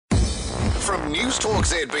from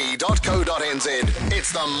newstalkzb.co.nz,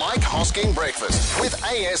 it's the Mike Hosking Breakfast with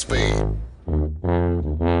ASB.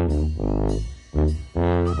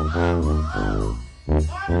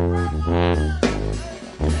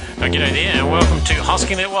 G'day there, and welcome to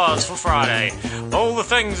Hosking It Was for Friday. All the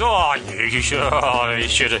things, you should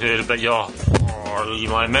have heard about you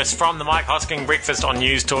might have missed from the Mike Hosking Breakfast on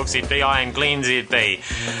News Talk ZB. I am Glenn ZB.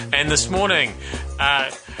 And this morning,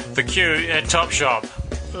 the queue at Topshop.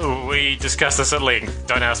 We discussed this at length.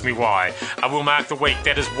 Don't ask me why. I will mark the week.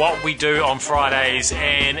 That is what we do on Fridays.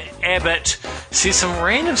 And Abbott says some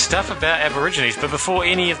random stuff about Aborigines. But before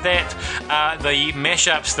any of that, the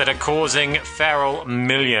mashups that are causing Farrell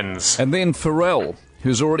millions. And then Pharrell,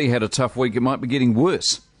 who's already had a tough week, it might be getting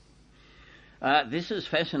worse. This is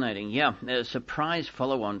fascinating, yeah. A surprise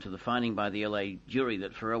follow-on to the finding by the LA jury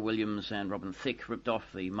that Pharrell Williams and Robin Thicke ripped off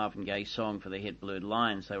the Marvin Gaye song for their hit Blurred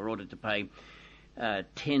Lines. They were ordered to pay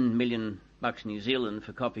 10 million bucks New Zealand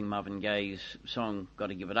for copying Marvin Gaye's song,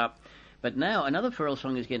 Gotta Give It Up. But now another Pharrell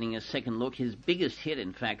song is getting a second look. His biggest hit,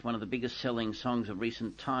 in fact, one of the biggest selling songs of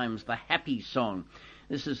recent times, the Happy Song.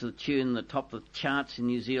 This is the tune that topped the charts in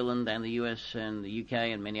New Zealand and the US and the UK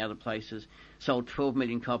and many other places. Sold 12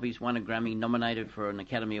 million copies, won a Grammy, nominated for an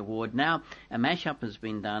Academy Award. Now, a mashup has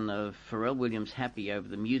been done of Pharrell Williams' Happy over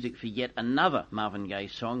the music for yet another Marvin Gaye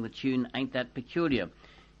song. The tune Ain't That Peculiar.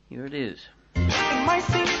 Here it is.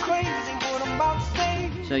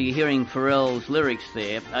 So you're hearing Pharrell's lyrics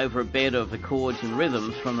there over a bed of the chords and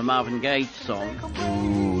rhythms from the Marvin Gaye song.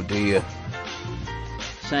 Oh dear.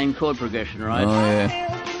 Same chord progression, right? Oh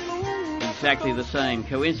yeah. Exactly the same.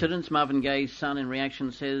 Coincidence? Marvin Gaye's son in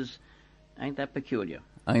reaction says, ain't that peculiar.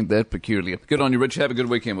 Ain't that peculiar. Good on you, Rich. Have a good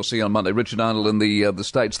weekend. We'll see you on Monday. Richard Arnold in the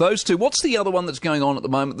States. Those two. What's the other one that's going on at the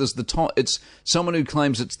moment? There's it's someone who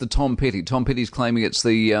claims it's the Tom Petty. Tom Petty's claiming it's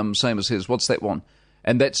the same as his. What's that one?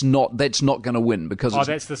 And that's not going to win because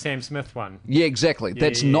that's the Sam Smith one. Yeah, exactly.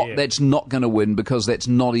 That's not going to win because that's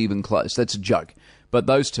not even close. That's a joke. But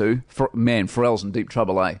those two, Pharrell's in deep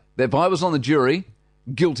trouble, eh? If I was on the jury,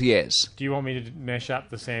 guilty as. Do you want me to mash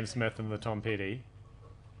up the Sam Smith and the Tom Petty?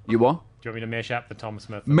 You what? Do you want me to mash up the Tom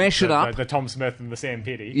Smith? Mash it up. The Tom Smith and the Sam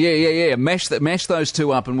Petty. Yeah. Mash those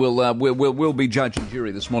two up, and we'll be judge and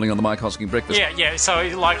jury this morning on the Mike Hosking Breakfast. Yeah. So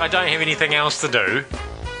I don't have anything else to do.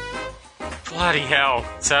 Bloody hell.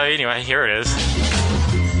 So anyway, here it is.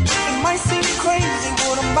 It might seem crazy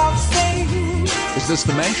what I'm about to say. Is this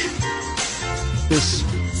the mash? This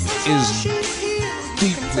is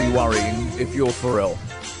deeply worrying if you're Pharrell.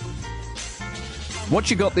 What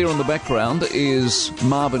you got there in the background is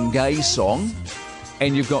Marvin Gaye's song,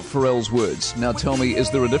 and you've got Pharrell's words. Now tell me, is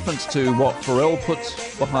there a difference to what Pharrell put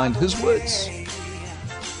behind his words?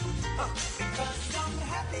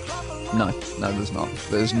 No, there's not.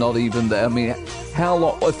 There's not even that. I mean, how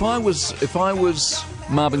long? If I was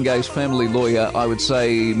Marvin Gaye's family lawyer, I would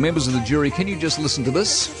say, members of the jury, can you just listen to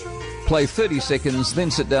this? Play 30 seconds, then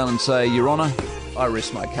sit down and say, Your Honour, I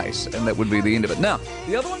rest my case, and that would be the end of it. Now,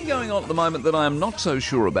 the other one going on at the moment that I am not so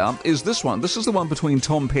sure about is this one. This is the one between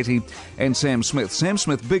Tom Petty and Sam Smith. Sam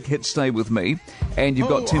Smith, big hit, Stay With Me, and you've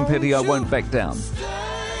got Tim Petty, I Won't Back Down.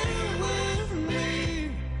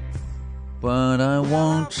 But I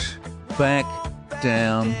won't back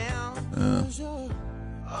down.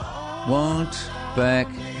 Won't back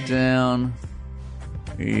down.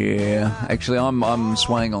 Yeah, actually, I'm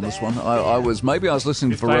swaying on this one. I was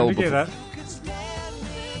listening to Pharrell before.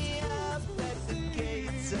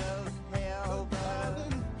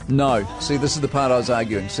 No, see, this is the part I was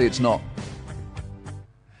arguing. See, it's not.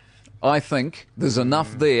 I think there's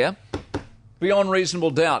enough there, beyond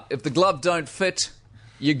reasonable doubt. If the glove don't fit,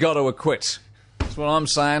 you got to acquit. That's what I'm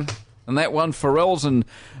saying. And that one, Pharrell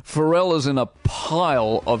is in a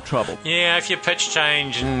pile of trouble. Yeah, if you pitch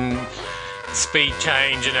change and speed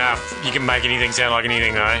change enough, you can make anything sound like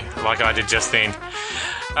anything, though, like I did just then.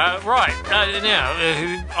 Now,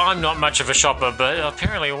 I'm not much of a shopper, but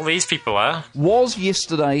apparently all these people are. Was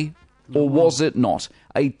yesterday, or was it not,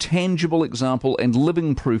 a tangible example and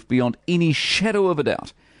living proof beyond any shadow of a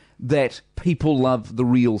doubt that people love the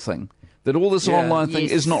real thing? That all this online thing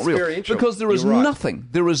is not real. Because there is nothing.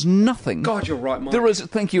 There is nothing. God, you're right, Mike.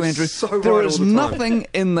 Thank you, Andrew. There is nothing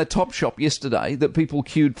in the Top Shop yesterday that people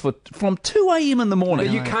queued for from 2 a.m. in the morning.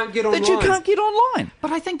 That you can't get online. That you can't get online.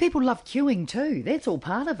 But I think people love queuing too. That's all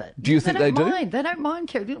part of it. Do you think they do? They don't mind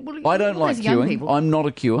queuing. Well, I don't like queuing. I'm not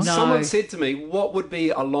a queuer. No. Someone said to me, what would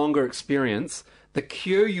be a longer experience? The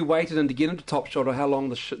queue you waited in to get into Top Shop, or how long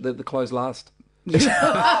the clothes last? And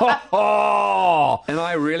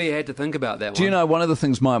I really had to think about that one. Do you know, one of the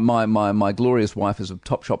things, my glorious wife is a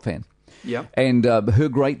Topshop fan, Yep. And her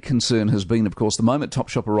great concern has been, of course, the moment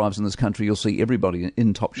Topshop arrives in this country, you'll see everybody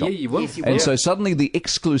in Topshop. Yeah, you will. Yes, you and will. so suddenly the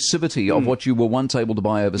exclusivity of what you were once able to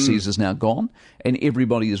buy overseas is now gone, and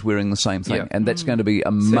everybody is wearing the same thing. Yeah. And that's going to be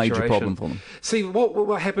a major Saturation. problem for them. See,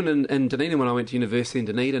 what happened in Dunedin when I went to university in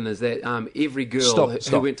Dunedin is that every girl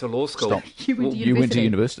who went to law school... Stop. You went to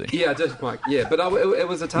university. Yeah, I did, Mike. Yeah, but it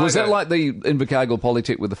was a Otago. Was that like the Invercargill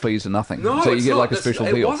Polytech with the fees and nothing? No, so you it's get not. like a special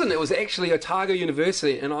It deal. wasn't. It was actually Otago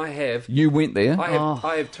University, and I have... You went there?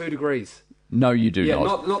 I have 2 degrees. No, you do Yeah,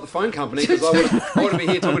 not. not the phone company, because I wouldn't be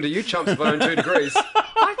here talking to you chumps if I owned 2 degrees.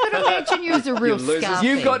 I could imagine you as a real You losers. scarfie.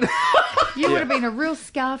 You've got... You would have been a real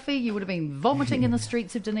scarfie. You would have been vomiting in the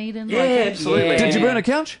streets of Dunedin. Yeah, absolutely. Did you burn a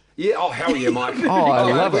couch? Yeah, oh, hell yeah, Mike. Oh,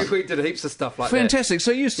 I love it. We did heaps of stuff like Fantastic.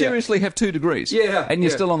 So you seriously have 2 degrees? Yeah, And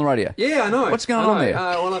you're yeah. still on the radio? that. Yeah, I know. What's going I know. on there?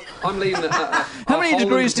 Well, I'm leading How a many whole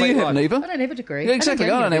degrees do you complete have, life. Neva? I don't have a degree. Yeah, exactly.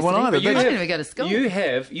 I I don't have one either. I But didn't even go to school. You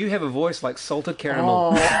have a voice like salted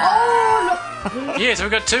caramel. Yeah, so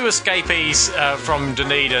we've got 2 escapees from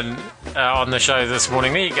Dunedin on the show this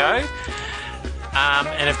morning. There you go.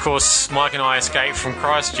 And of course, Mike and I escaped from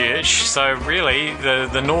Christchurch, so really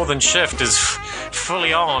the northern shift is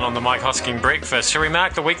fully on the Mike Hosking breakfast. Shall we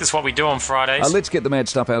mark the week? That's what we do on Fridays. Let's get the mad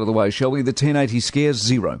stuff out of the way, shall we? The 1080 scares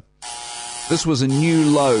 0. This was a new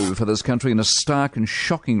low for this country and a stark and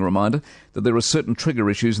shocking reminder that there are certain trigger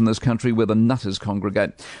issues in this country where the nutters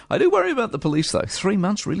congregate. I do worry about the police, though. 3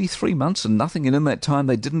 months, really 3 months and nothing, and in that time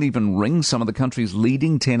they didn't even ring some of the country's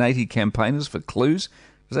leading 1080 campaigners for clues.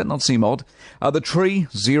 Does that not seem odd? The tree,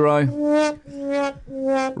 0.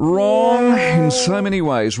 Wrong in so many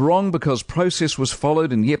ways. Wrong because process was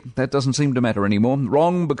followed, and yep, that doesn't seem to matter anymore.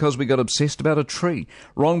 Wrong because we got obsessed about a tree.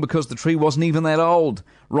 Wrong because the tree wasn't even that old.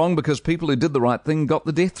 Wrong because people who did the right thing got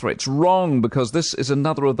the death threats. Wrong because this is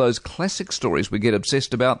another of those classic stories we get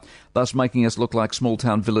obsessed about, thus making us look like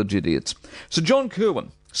small-town village idiots. So John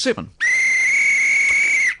Kerwin, 7.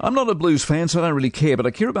 I'm not a blues fan, so I don't really care, but I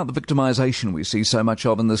care about the victimisation we see so much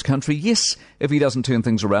of in this country. Yes, if he doesn't turn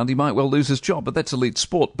things around, he might well lose his job, but that's elite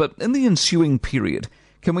sport. But in the ensuing period,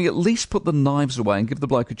 can we at least put the knives away and give the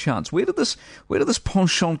bloke a chance? Where did this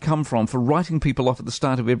penchant come from for writing people off at the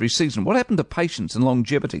start of every season? What happened to patience and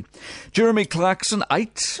longevity? Jeremy Clarkson,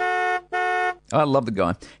 8. I love the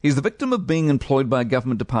guy. He's the victim of being employed by a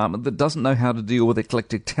government department that doesn't know how to deal with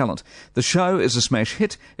eclectic talent. The show is a smash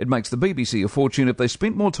hit. It makes the BBC a fortune. If they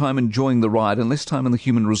spent more time enjoying the ride and less time in the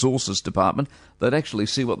human resources department, they'd actually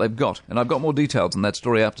see what they've got. And I've got more details on that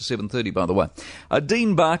story after 7:30, by the way.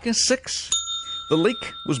 Dean Barker, 6. The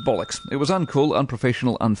leak was bollocks. It was uncool,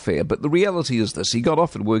 unprofessional, unfair. But the reality is this. He got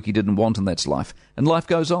offered work he didn't want, and that's life. And life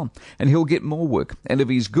goes on. And he'll get more work. And if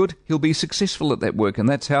he's good, he'll be successful at that work. And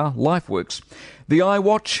that's how life works. The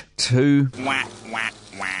iWatch, 2.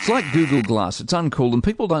 It's like Google Glass. It's uncool, and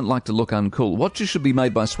people don't like to look uncool. Watches should be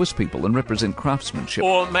made by Swiss people and represent craftsmanship.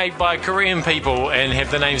 Or made by Korean people and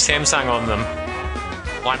have the name Samsung on them.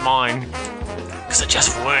 Like mine. Because it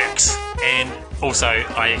just works. And also,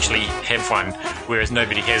 I actually have one, whereas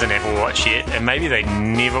nobody has an Apple Watch yet, and maybe they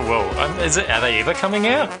never will. Are they ever coming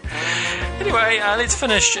out? Anyway, let's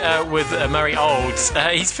finish with Murray Olds.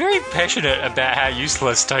 He's very passionate about how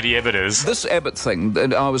useless Tony Abbott is. This Abbott thing,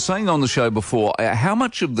 that I was saying on the show before, how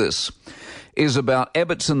much of this is about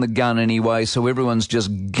Abbott's in the gun anyway, so everyone's just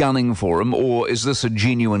gunning for him, or is this a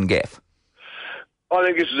genuine gaffe? I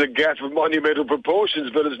think this is a gaffe of monumental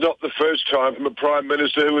proportions, but it's not the first time from a Prime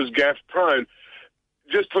Minister who was gaffe-prone.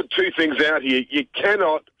 Just put 2 things out here. You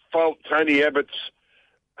cannot fault Tony Abbott's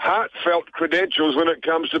heartfelt credentials when it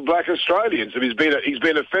comes to black Australians. He's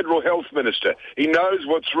been a federal health minister. He knows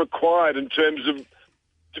what's required in terms of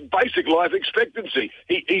basic life expectancy.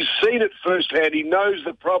 He's seen it firsthand. He knows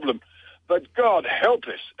the problem. But God help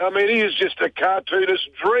us. I mean, he is just a cartoonist's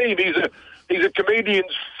dream. He's a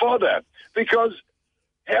comedian's fodder. Because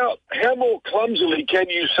how more clumsily can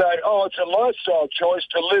you say, oh, it's a lifestyle choice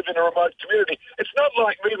to live in a remote community? It's not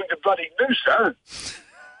like moving to bloody Noosa.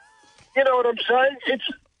 You know what I'm saying?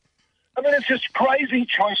 It's just crazy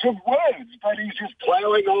choice of words, but he's just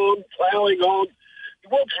ploughing on. He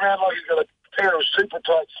walks around like he's got a pair of super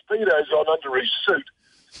tight Speedos on under his suit,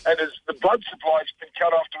 and the blood supply's been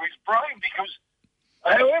cut off to his brain because,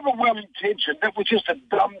 however well-intentioned, that was just a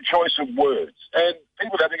dumb choice of words, and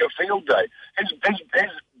people are having a field day. His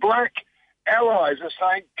black allies are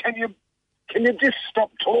saying, can you just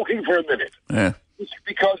stop talking for a minute? Yeah. It's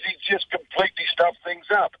because he's just completely stuffed things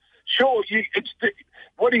up. Sure,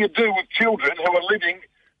 what do you do with children who are living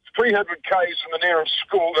 300 k's from the nearest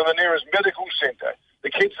school and the nearest medical centre? The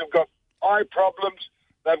kids have got eye problems,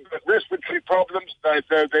 they've got respiratory problems, their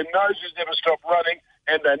noses never stop running,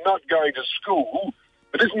 and they're not going to school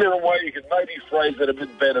But isn't there a way you could maybe phrase it a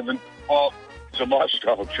bit better than, oh, it's a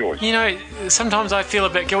lifestyle choice? You know, sometimes I feel a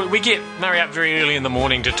bit guilty. We get Murray up very early in the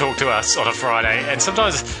morning to talk to us on a Friday, and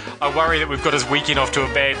sometimes I worry that we've got his weekend off to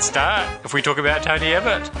a bad start if we talk about Tony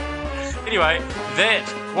Abbott. Anyway,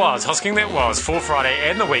 that was Hosking That Was for Friday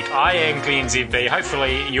and the week. I am Glenn ZB.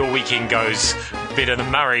 Hopefully your weekend goes better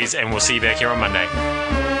than Murray's, and we'll see you back here on Monday.